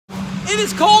It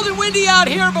is cold and windy out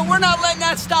here, but we're not letting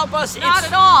that stop us. Not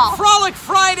at all. Frolic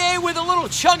Friday with a little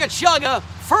chugga.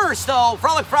 First, though,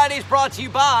 Frolic Friday is brought to you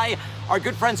by our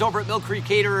good friends over at Mill Creek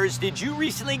Caterers. Did you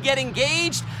recently get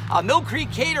engaged? Mill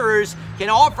Creek Caterers can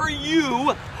offer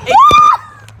you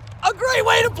a great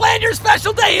way to plan your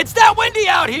special day. It's that windy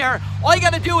out here. All you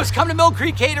got to do is come to Mill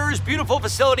Creek Caterers, beautiful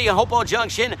facility in Hopewell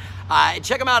Junction.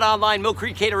 Check them out online,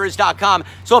 millcreekcaterers.com.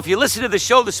 So if you listen to the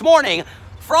show this morning,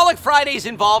 Frolic Fridays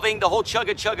involving the whole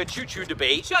Chugga Choo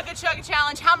debate. Chugga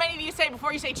challenge. How many do you say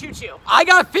before you say choo choo? I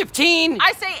got 15.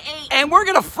 I say 8. And we're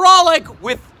gonna frolic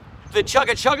with the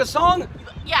Chugga song.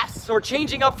 Yes. So we're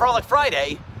changing up Frolic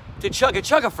Friday to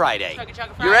Chugga Friday. Chugga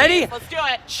Friday. You ready? Let's do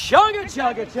it. Chugga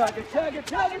Friday.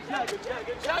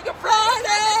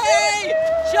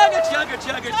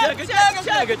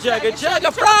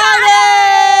 Chugga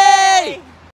Friday.